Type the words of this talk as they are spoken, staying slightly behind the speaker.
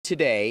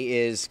today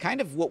is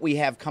kind of what we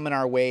have coming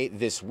our way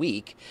this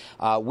week.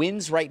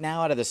 Winds right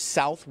now out of the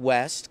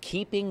southwest,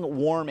 keeping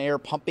warm air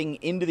pumping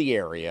into the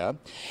area.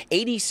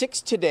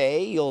 86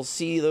 today. You'll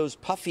see those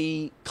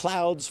puffy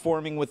clouds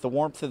forming with the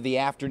warmth of the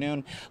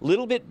afternoon. A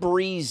little bit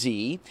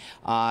breezy,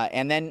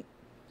 and then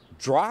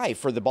dry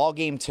for the ball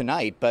game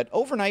tonight, but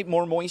overnight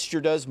more moisture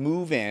does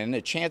move in.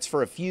 A chance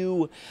for a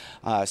few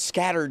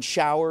scattered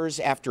showers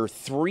after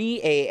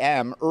 3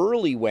 a.m.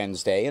 early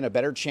Wednesday, and a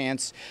better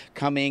chance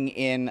coming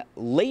in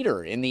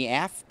later in the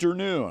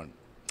afternoon.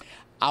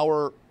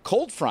 Our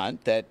cold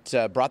front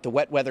that brought the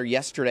wet weather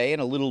yesterday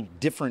and a little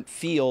different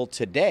feel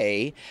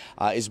today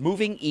is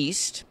moving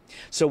east.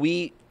 So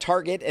we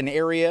target an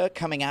area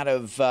coming out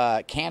of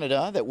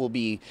Canada that will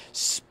be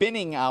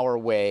spinning our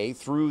way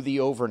through the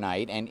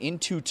overnight and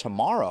into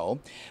tomorrow.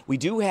 We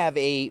do have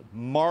a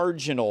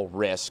marginal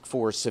risk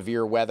for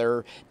severe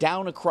weather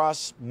down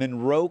across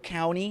Monroe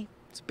County.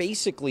 That's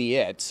basically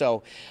it.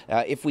 So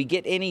if we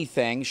get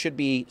anything, should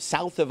be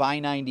south of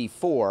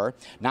I-94.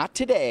 Not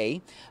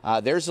today.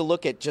 There's a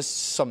look at just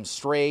some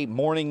stray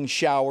morning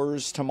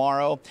showers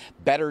tomorrow.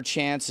 Better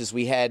chance as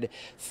we head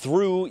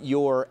through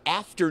your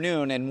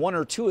afternoon, and one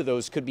or two of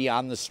those could be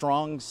on the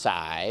strong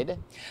side.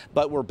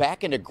 But we're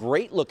back into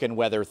great looking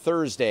weather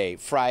Thursday,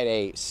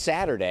 Friday,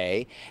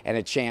 Saturday, and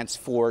a chance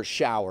for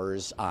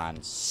showers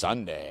on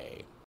Sunday.